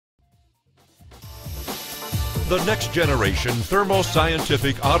The next generation Thermo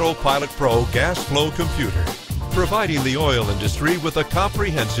Scientific AutoPILOT PRO gas flow computer, providing the oil industry with a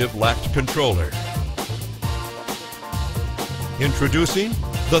comprehensive LACT controller. Introducing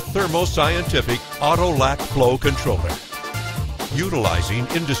the Thermo Scientific AutoLACT Flow Controller. Utilizing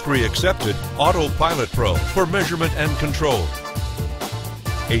industry-accepted AutoPILOT Pro for measurement and control.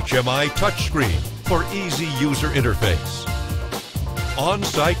 HMI touchscreen for easy user interface.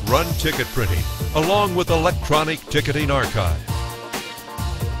 On-site run ticket printing, along with electronic ticketing archive.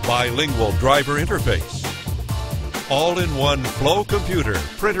 Bilingual driver interface. All-in-one flow computer,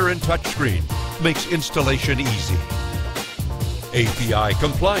 printer and touchscreen makes installation easy. API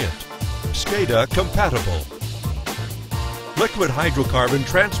compliant, SCADA compatible. Liquid hydrocarbon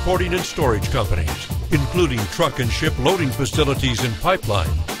transporting and storage companies, including truck and ship loading facilities and pipeline,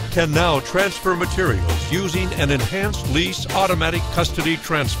 can now transfer materials using an enhanced lease automatic custody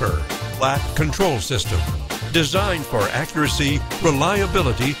transfer LACT control system designed for accuracy,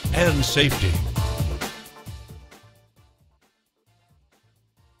 reliability, and safety.